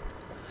Hope,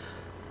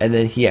 and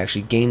then he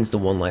actually gains the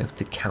 1 life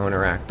to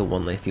counteract the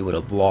 1 life he would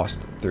have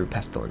lost through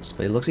Pestilence.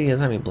 But it looks like he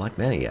doesn't have any black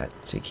mana yet,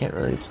 so he can't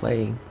really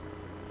play.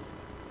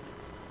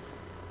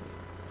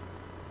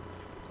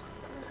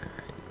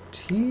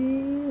 Alright,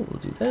 we'll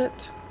do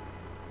that.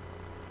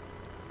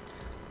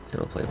 And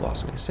we'll play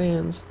Blossoming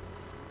Sands.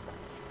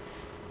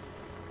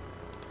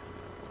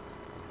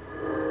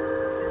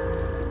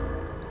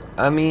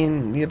 I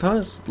mean, the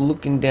opponent's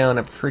looking down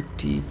a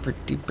pretty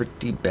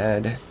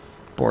bad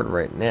board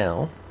right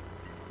now.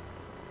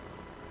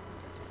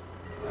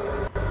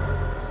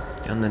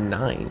 Down the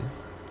 9.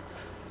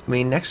 I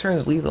mean, next turn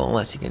is lethal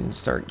unless he can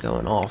start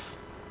going off.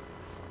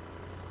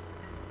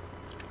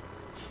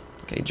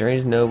 Okay,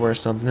 Journey's Nova or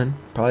something.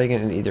 Probably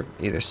gonna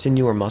either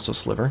Sinew or Muscle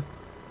Sliver.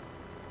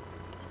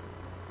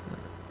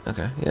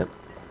 Okay, yep.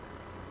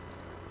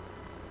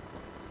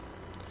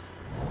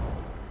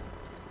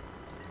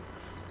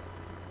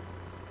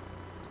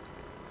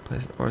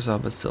 Plays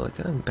Orzhov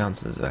Basilica and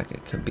bounces back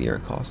at Kabir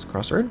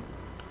Crossroad.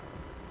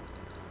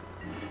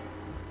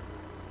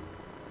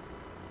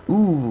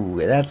 Ooh,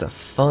 that's a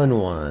fun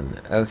one.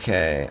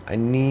 Okay, I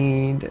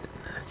need... Okay,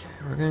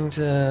 we're going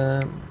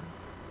to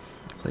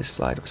play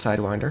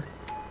Sidewinder.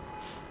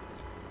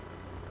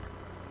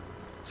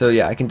 So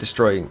yeah, I can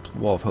destroy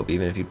Wall of Hope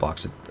even if he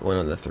blocks one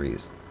of the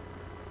 3s.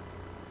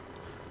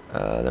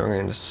 Then we're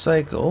going to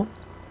cycle.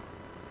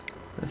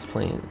 Let's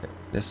play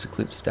this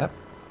Secluded Step.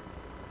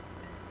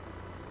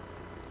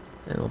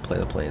 And we'll play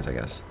the Plains, I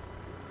guess.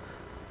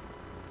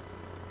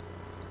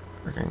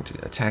 We're going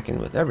to attack in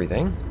with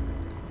everything.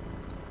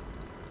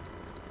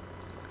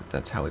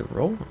 That's how we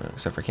roll,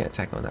 except for can't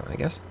attack on that one, I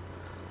guess.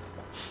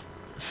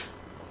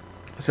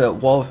 So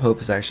Wall of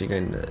Hope is actually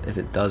going to, if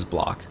it does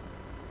block,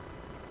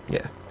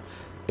 yeah,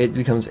 it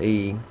becomes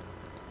a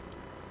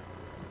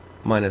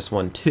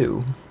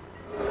 -1/2.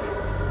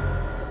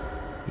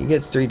 He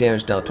gets 3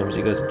 damage dealt to him, so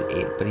he goes up to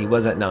 8, but he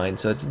was at 9,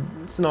 so it's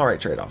an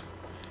alright trade-off.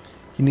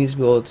 He needs to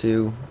be able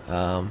to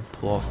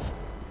pull off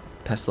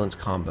Pestilence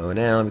combo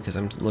now, because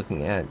I'm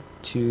looking at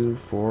 2,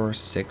 4,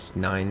 6,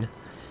 9.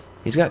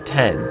 He's got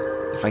 10.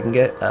 If I can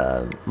get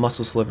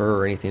Muscle Sliver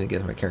or anything to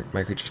give my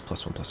creatures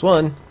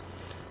 +1/+1,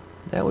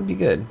 that would be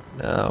good.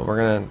 We're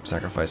gonna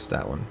sacrifice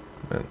that one.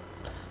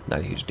 Not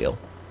a huge deal.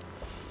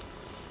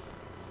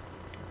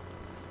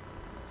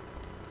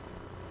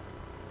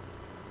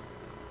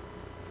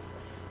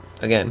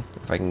 Again,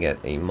 if I can get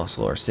a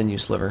Muscle or Sinew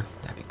Sliver,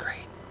 that'd be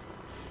great.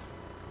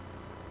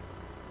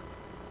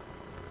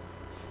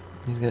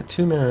 He's got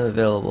 2 mana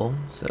available,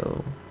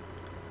 so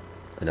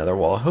another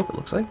Wall of Hope, it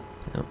looks like.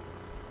 Yep.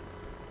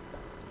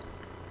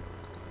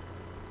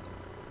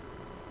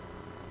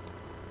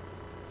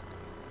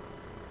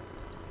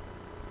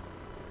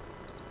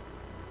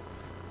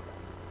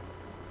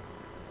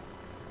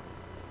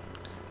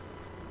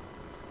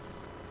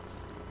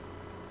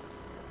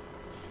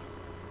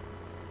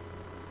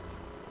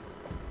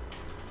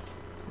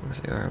 Looks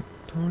like our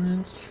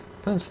opponent's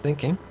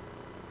thinking.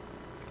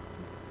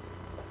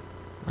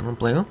 I don't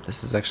blame him.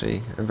 This is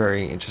actually a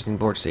very interesting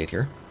board state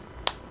here.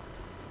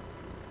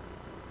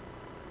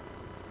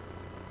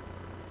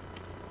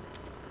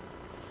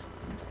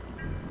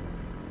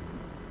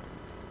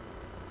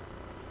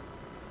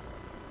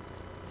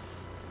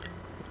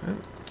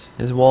 Alright.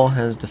 His wall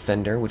has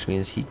Defender, which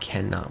means he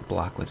cannot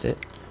block with it.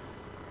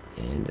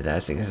 And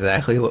that's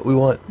exactly what we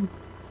want.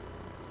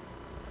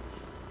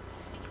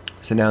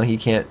 So now he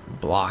can't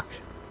block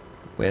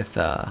with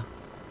the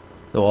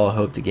Wall of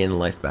Hope to gain the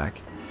life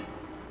back.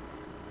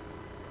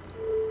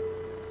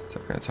 So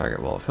we're going to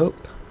target Wall of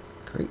Hope.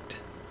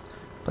 Great.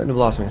 Play the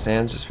Blossoming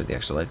Sands just for the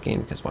extra life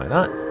gain, because why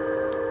not?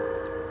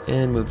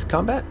 And move to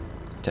combat.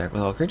 Attack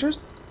with all creatures.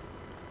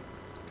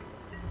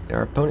 And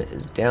our opponent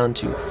is down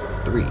to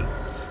 3.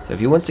 So if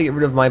he wants to get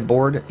rid of my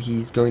board,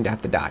 he's going to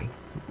have to die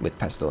with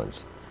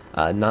Pestilence.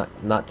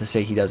 Not to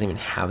say he doesn't even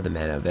have the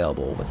mana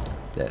available with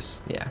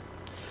this. Yeah.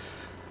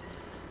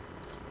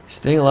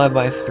 Staying alive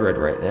by a thread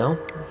right now.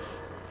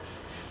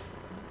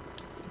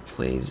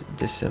 Plays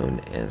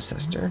Disowned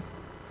Ancestor.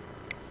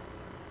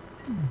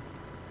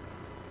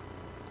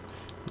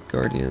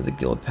 Guardian of the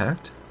Guild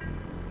Pact.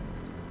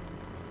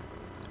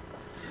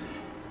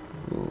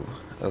 Ooh,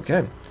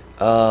 okay.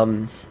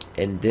 And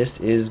this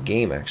is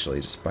game,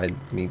 actually, just by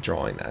me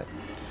drawing that.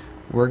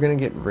 We're going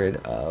to get rid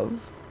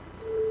of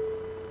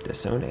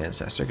Disowned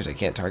Ancestor, because I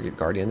can't target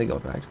Guardian of the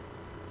Guild Pact.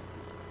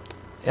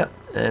 Yep,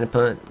 and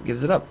opponent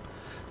gives it up.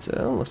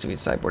 So, looks like we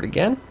sideboard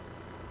again.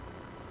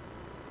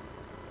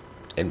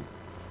 And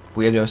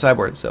we have no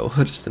sideboard, so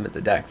we'll just submit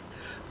the deck.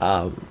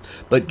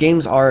 But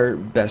games are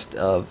best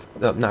of,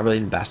 not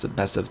really best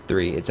of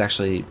 3. It's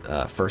actually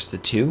first to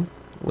 2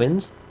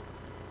 wins,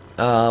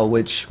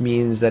 which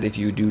means that if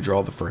you do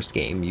draw the first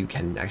game, you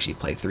can actually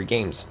play 3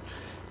 games,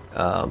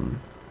 or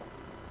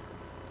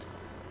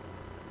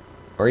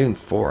even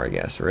 4, I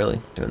guess. Really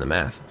doing the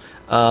math.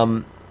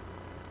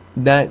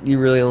 That you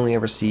really only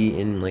ever see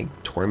in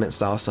like tournament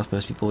style stuff.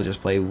 Most people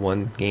just play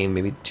 1 game,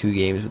 maybe 2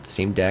 games with the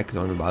same deck.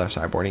 Don't even bother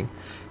sideboarding.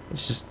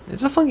 It's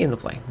a fun game to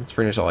play. That's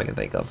pretty much all I can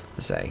think of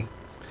to say.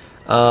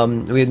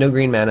 We have no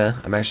green mana.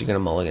 I'm actually going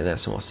to mulligan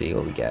this and we'll see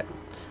what we get.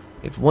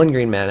 We have 1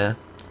 green mana,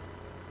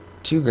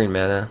 2 green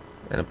mana,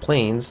 and a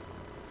Plains.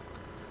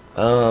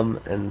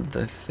 And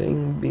the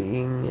thing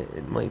being,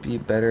 it might be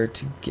better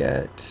to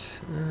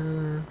get...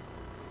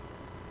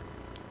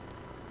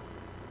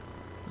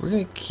 we're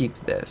going to keep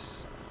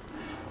this.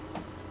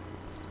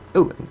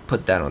 Oh, and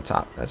put that on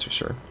top, that's for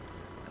sure.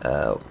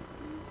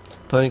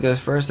 Opponent goes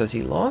first as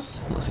he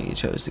lost. Looks like he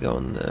chose to go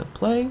in the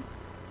play.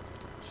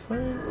 It's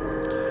fine.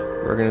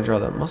 We're going to draw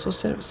that Muscle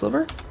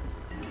Sliver.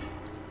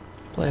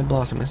 Play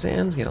Blossoming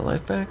Sands, get a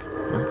life back.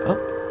 Up.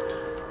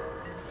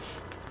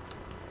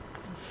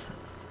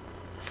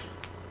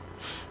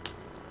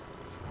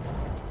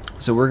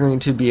 So we're going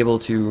to be able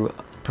to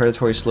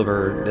Predatory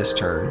Sliver this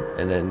turn,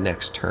 and then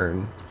next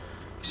turn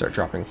start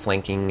dropping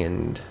flanking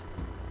and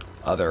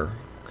other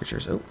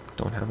creatures. Oh,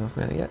 don't have enough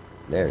mana yet.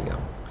 There you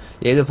go.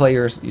 You have to play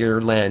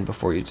your land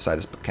before you decide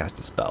to cast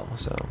a spell.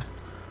 So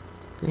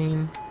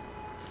green,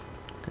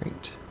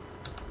 great.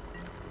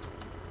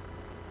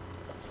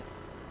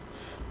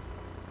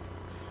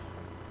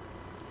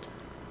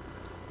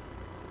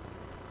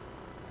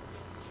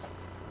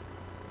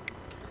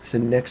 So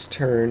next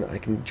turn I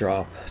can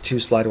drop 2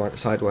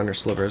 Sidewinder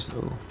Slivers.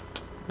 Ooh,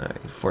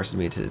 it forces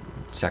me to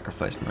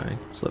sacrifice my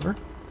sliver.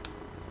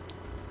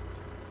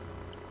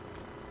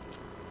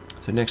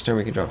 So next turn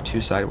we can drop 2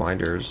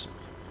 Sidewinders,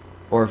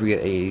 or if we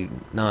get a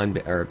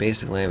or a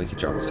basic land, we can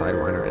drop a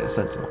Sidewinder and a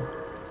Sentinel.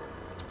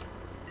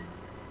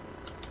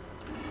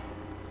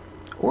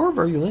 Or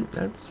Virulent.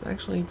 That's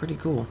actually pretty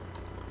cool.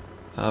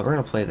 We're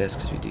gonna play this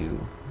because we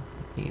do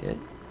need it.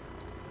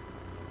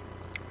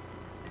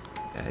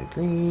 Add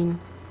green.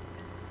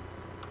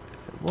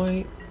 Add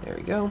white. There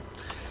we go.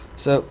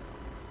 So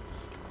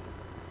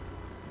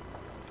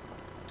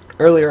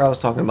earlier I was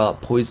talking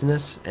about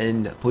poisonous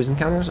and poison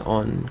counters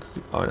on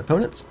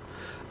opponents.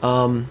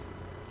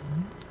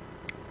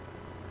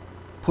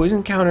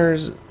 Poison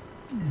counters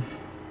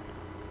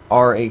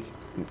are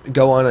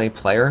go on a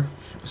player.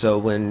 So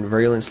when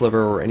Virulent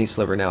Sliver, or any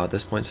sliver now at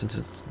this point,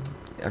 since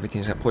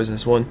everything's got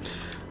poisonous one,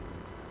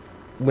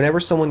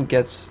 whenever someone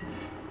gets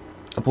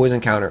a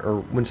poison counter, or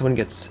when someone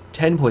gets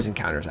 10 poison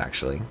counters,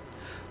 actually,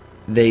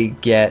 they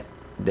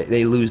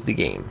lose the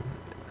game.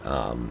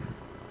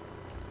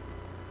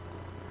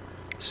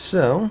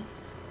 So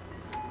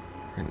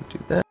we're gonna do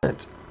that.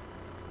 And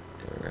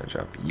we're gonna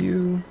drop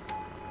you.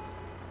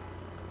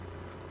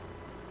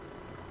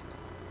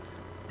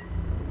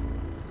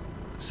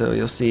 So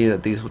you'll see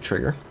that these will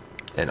trigger,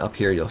 and up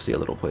here you'll see a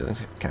little poison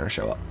counter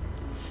show up.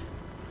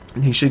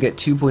 And he should get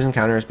 2 poison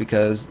counters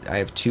because I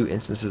have 2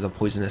 instances of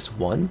poisonous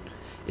 1.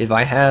 If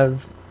I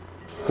have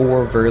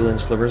 4 Virulent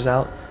Slivers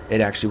out,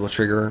 it actually will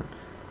trigger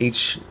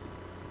each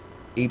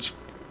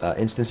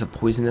instance of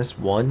poisonous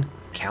 1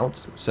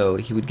 counts, so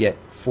he would get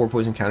 4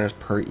 poison counters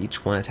per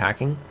each one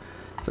attacking.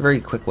 It's a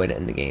very quick way to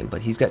end the game,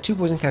 but he's got 2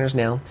 poison counters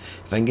now.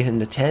 If I can get him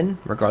to 10,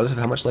 regardless of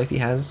how much life he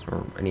has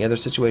or any other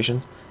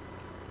situations,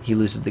 he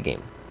loses the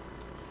game.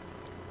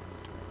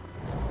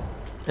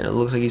 And it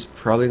looks like he's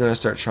probably going to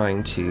start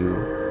trying to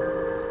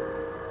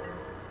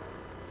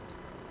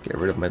get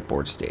rid of my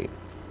board state.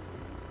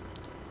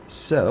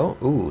 So,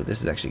 ooh,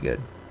 this is actually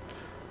good.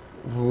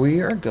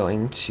 We are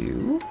going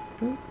to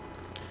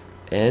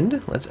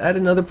and let's add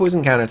another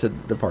poison counter to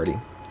the party.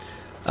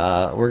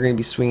 We're going to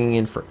be swinging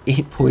in for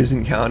 8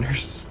 poison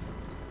counters.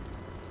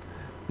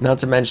 Not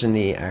to mention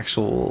the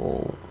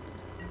actual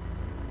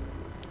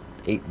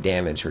 8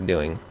 damage we're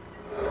doing.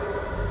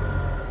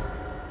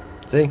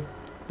 See?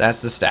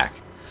 That's the stack.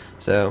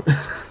 So,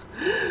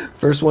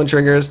 first one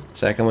triggers,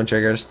 second one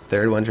triggers,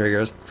 third one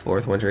triggers,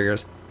 fourth one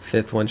triggers,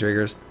 fifth one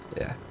triggers.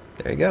 Yeah,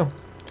 there you go.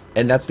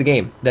 And that's the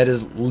game. That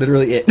is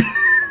literally it.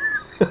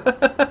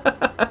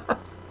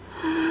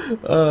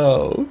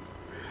 Oh.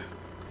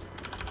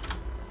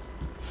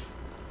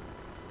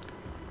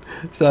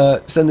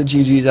 So send the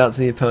GGs out to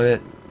the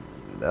opponent.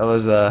 That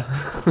was that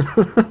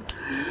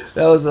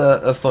was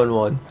a fun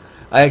one.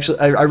 I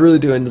really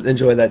do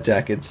enjoy that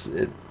deck. It's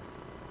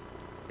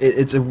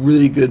a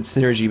really good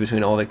synergy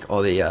between all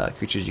the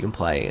creatures you can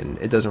play, and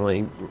it doesn't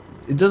really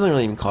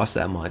even cost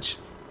that much.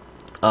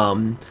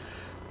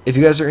 If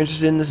you guys are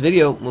interested in this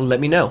video, let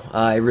me know.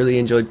 I really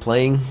enjoyed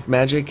playing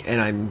Magic, and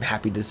I'm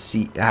happy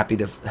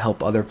to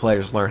help other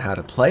players learn how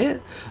to play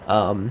it.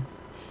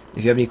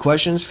 If you have any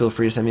questions, feel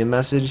free to send me a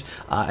message.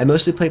 I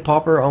mostly play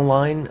Pauper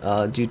online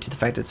due to the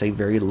fact that it's a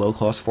very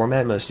low-cost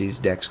format. Most of these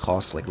decks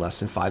cost like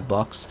less than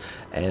 $5,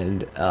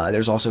 and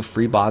there's also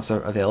free bots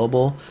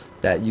available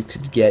that you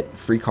could get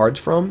free cards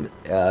from,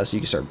 so you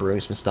can start brewing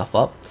some stuff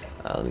up.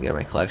 Let me get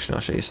my collection. I'll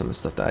show you some of the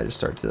stuff that I just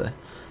started to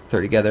throw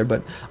together.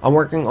 But I'm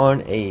working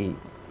on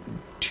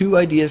 2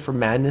 ideas for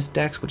Madness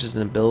decks, which is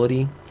an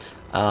ability.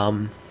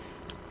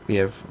 We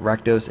have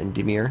Rakdos and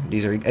Dimir.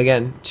 These are,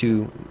 again,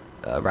 2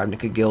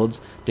 Ravnica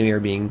guilds,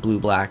 Dimir being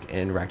blue-black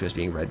and Rakdos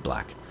being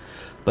red-black.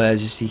 But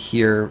as you see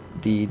here,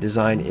 the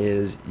design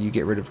is you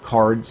get rid of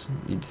cards,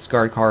 you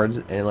discard cards,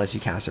 and it lets you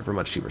cast it for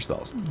much cheaper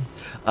spells.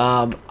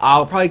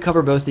 I'll probably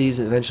cover both these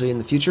eventually in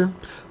the future,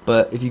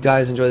 but if you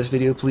guys enjoy this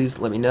video, please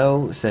let me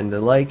know. Send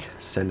a like,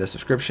 send a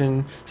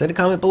subscription, send a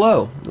comment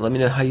below. Let me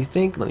know how you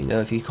think. Let me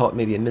know if you caught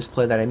maybe a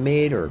misplay that I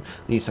made or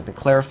need something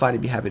clarified.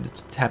 I'd be happy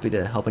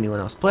to help anyone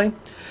else play.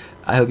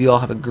 I hope you all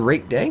have a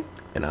great day,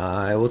 and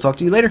I will talk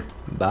to you later.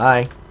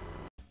 Bye.